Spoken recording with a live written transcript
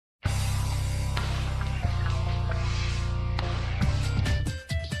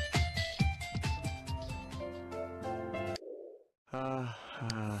Ha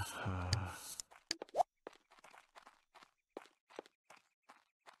ha ha.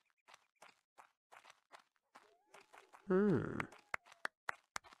 Hmm.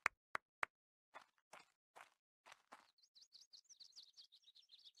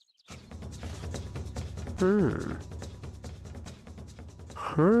 Hmm.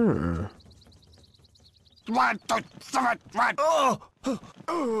 Hmm. What? Oh! Oh!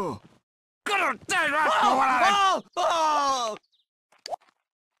 Oh! Oh!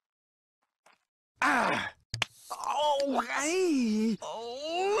 Ah! Oh, hey!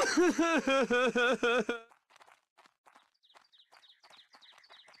 Oh.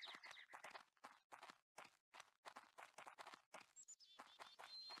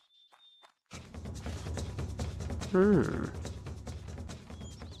 Hmm.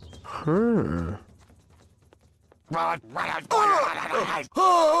 Hmm. What? What?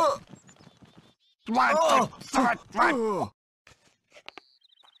 Oh.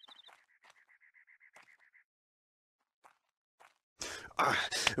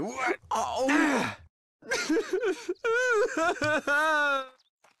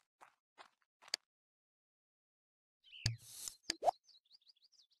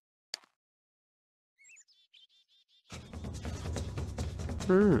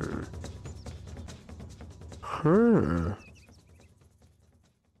 Hmm. Hmm.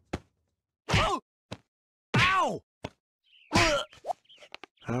 Ow!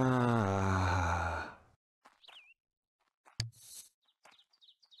 Ah.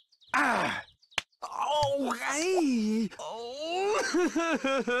 Ah! Oh, hey! Oh.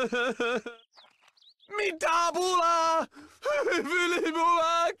 Mi tabula!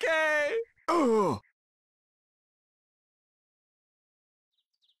 Okay. Oh!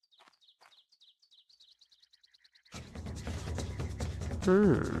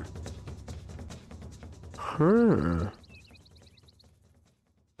 Hmm. Hmm.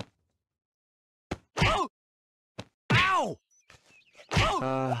 Oh! Ow! Oh!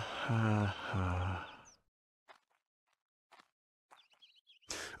 Ha ha ha.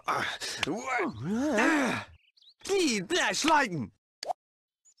 What? Ah! Die Flashlighten!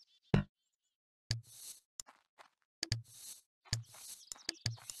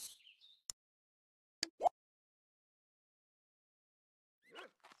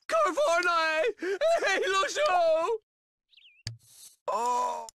 Go for it! Hey, Lucio!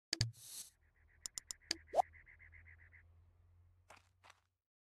 Oh!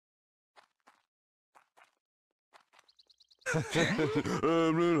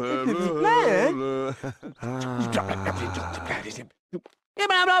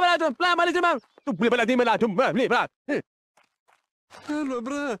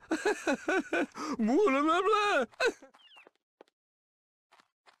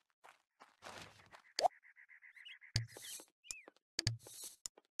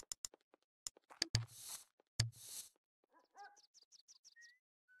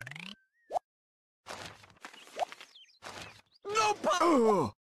 No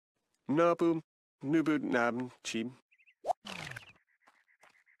po- Nabum, nubud nabum, chim.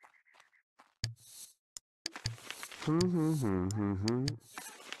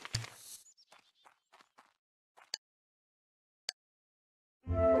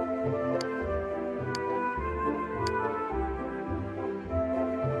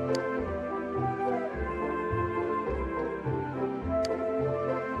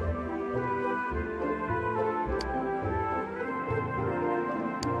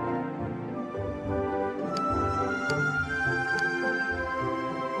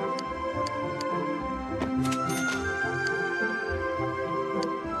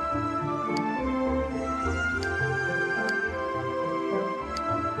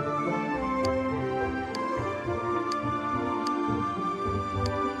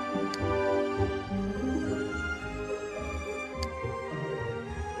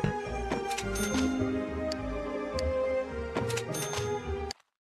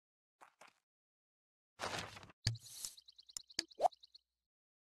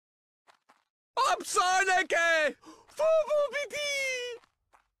 I'm Sonic! Fufu piti!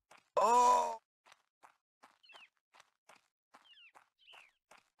 Oh!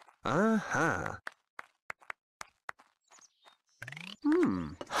 Aha.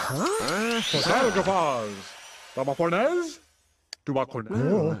 Huh? Photographers! Toma Fornez? Tuma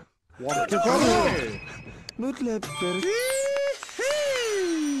Cornell? Oh. What to go? Nutlep.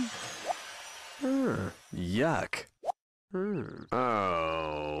 Yuck.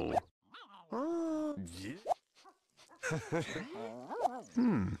 Oh.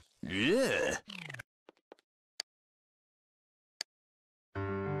 Yeah.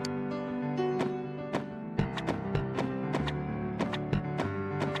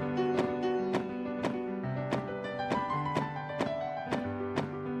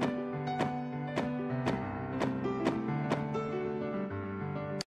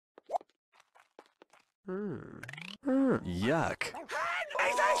 Yuck.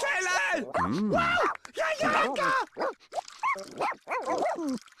 Ik zei zeilen! Wow! Ja, lekker!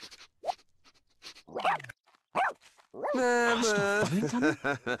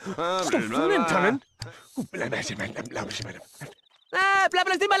 Stoffelen?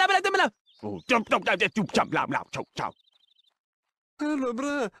 Hallo,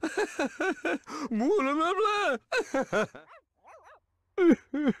 bra. Moele, bla.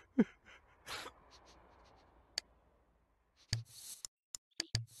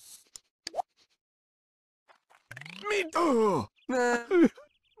 Mitt!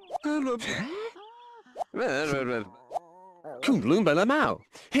 Hallo. Kung lung bala mau.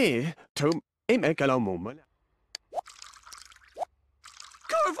 Hey, Tom, em er kalau mum.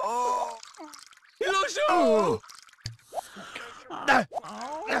 Kurv! Illusion!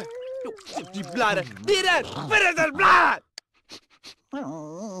 Die bladen! Dit! Dit is het blad!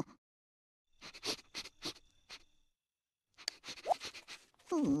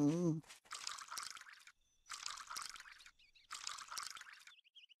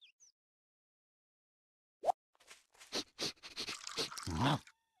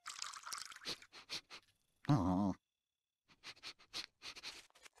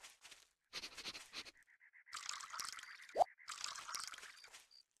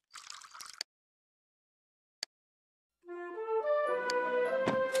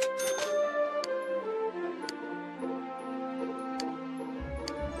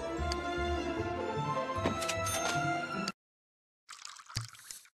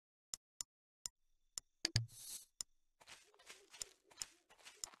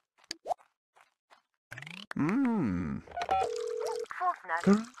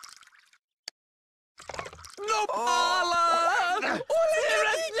 No bala!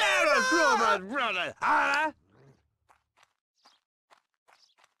 Brother. Ah.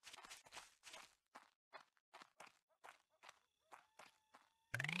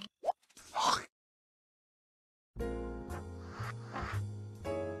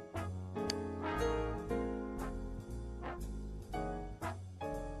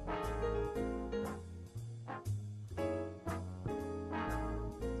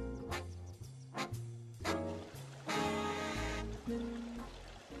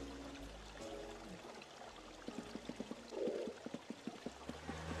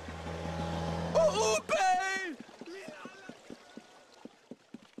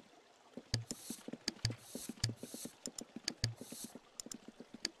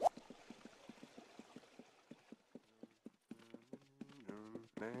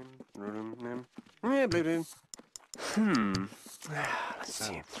 Let's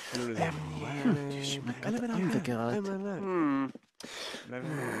see.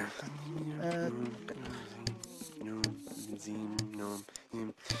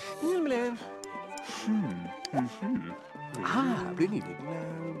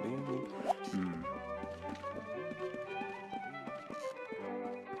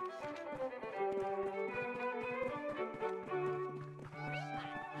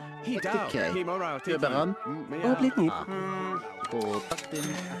 Beran og blitt nytt på Dustin.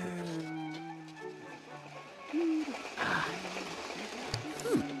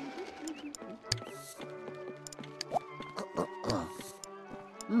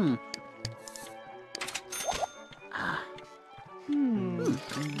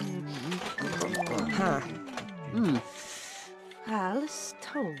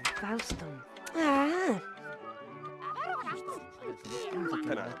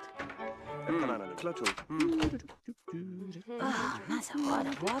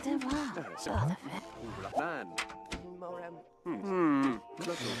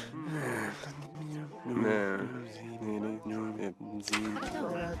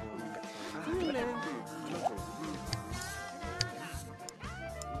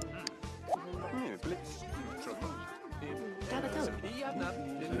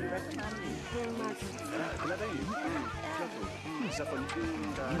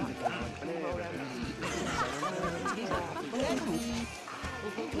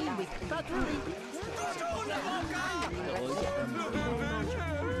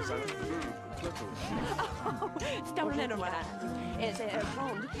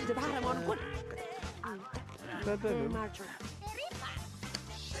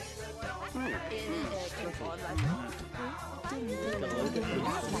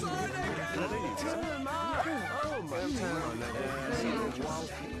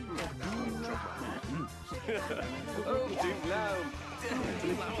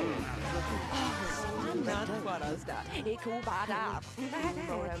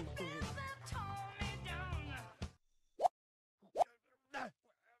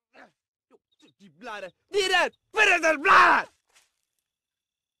 Dit! Finish it, blood!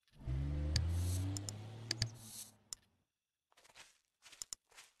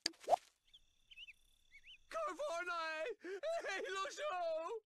 Hey, Lucio!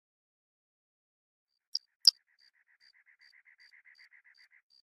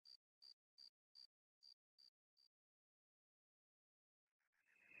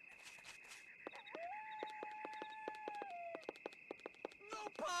 No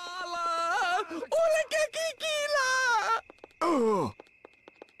pala! Uli ka kikila!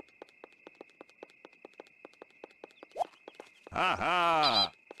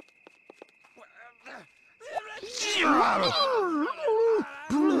 Aha!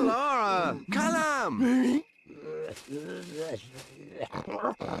 Laura, kalam!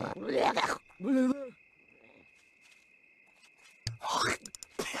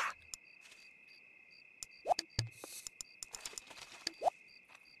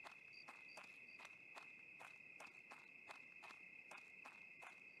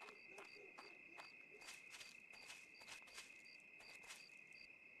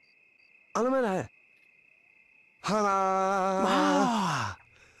 Ano man eh? Hala!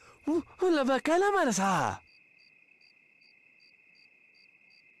 Wala ba kailangan na sa?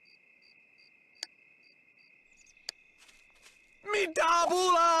 Mi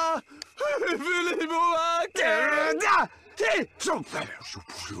tabula! Filibula! Kerda! Hey! So,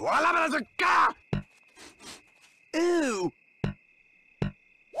 wala ba na sa ka? Ew!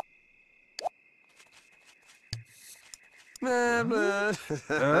 Blah, blah.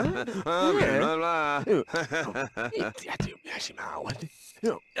 Okay, blah, blah.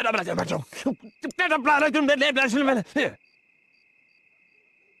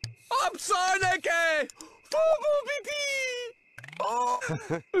 I'm Sonic! Fubu pipi! Oh!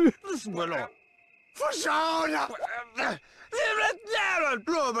 Swallow! For sure!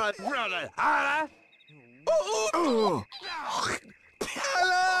 Oh!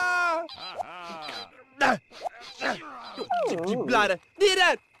 Blood! Need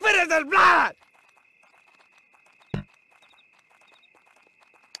it! Finish the blood!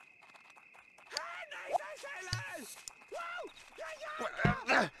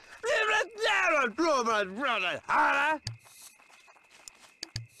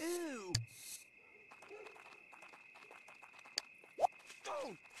 Ew!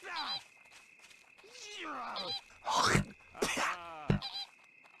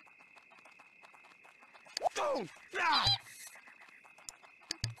 Don't!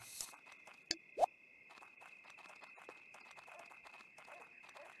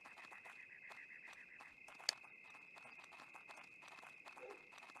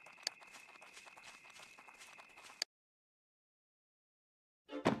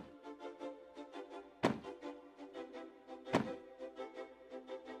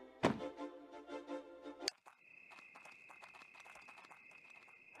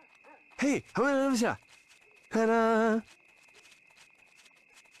 Hey, 한번 해보자. 하나.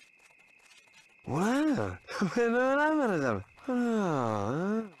 와, 하나 말하자.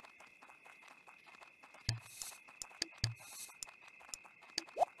 하나.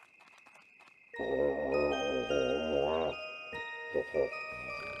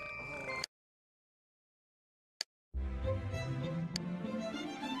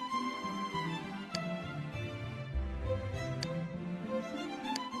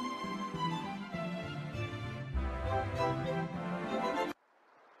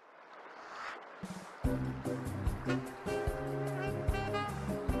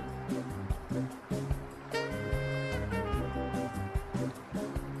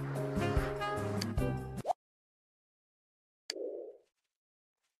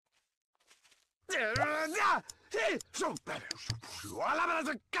 Hey, so wala ba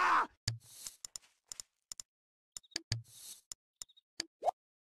na ka?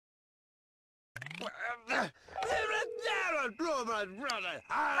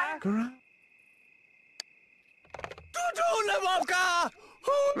 Tutulong mo ka!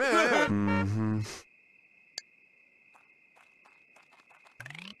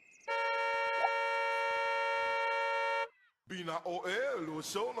 Bina OL,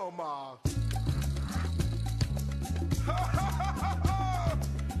 Lucio no ma.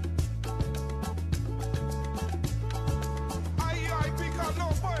 Ay, ay, pica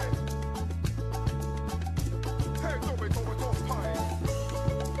no boy. Hey, tome, pie.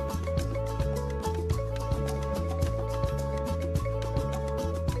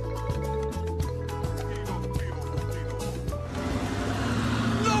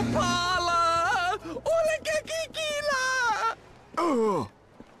 No pala! Uli ka kikila! Oh!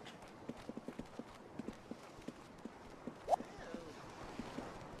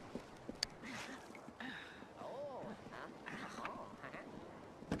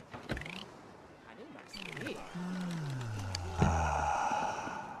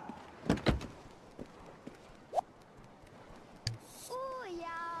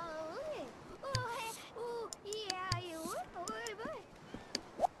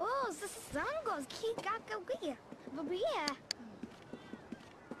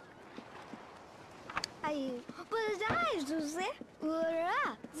 Ai, pădai, Jose.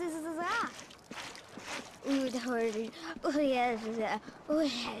 Ura, ziza. Udhori. Yes.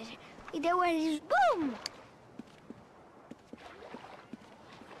 There was boom.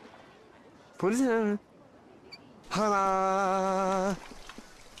 Polisen. Hala.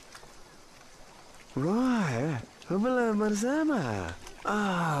 Right. Hubala bersama.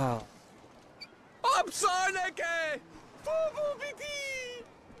 Ah. Absarneke! Fubu biti!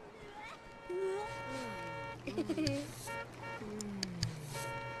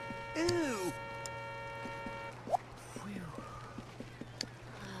 Ew!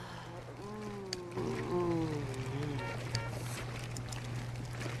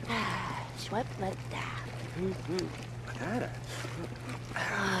 Swipe like that. Ada.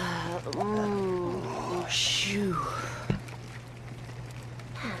 Shoo.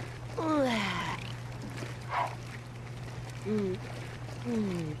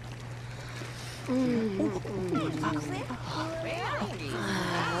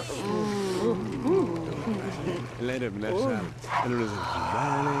 Let him let him. And it was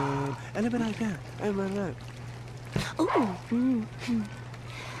valid. And it like that. And my luck.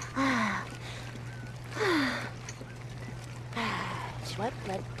 Swipe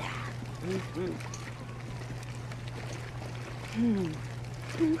like that.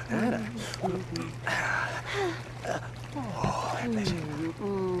 Ada.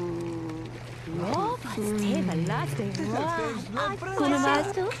 Oh, pasteva latte. Come va?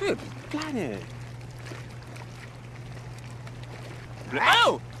 Planet.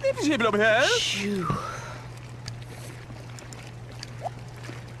 Oh! Even zitten op het. Shoo.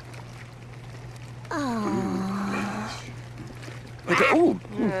 Oh,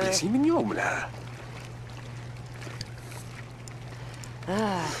 please even jong lah.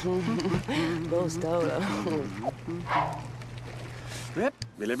 Go solo. Hup,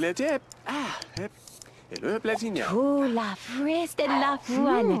 willen blijven. Ah, hup. Hello, blijven ja. La fresta la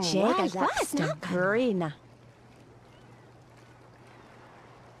fuana chega da grina.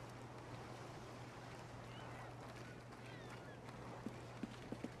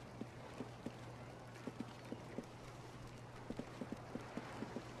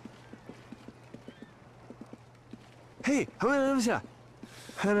 Hey, how is that?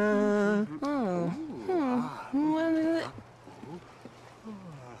 Hana.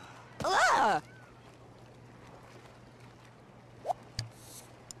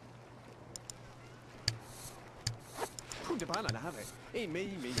 Goed de baan aan de haven. Hey,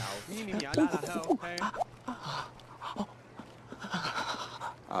 mee jou. Nee, ja, la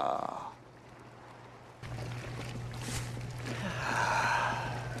la.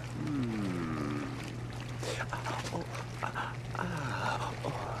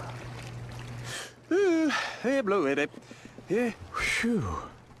 Hey, blow it. Yeah, phew.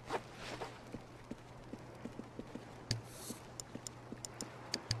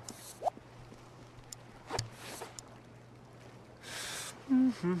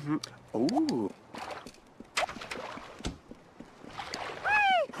 Oh.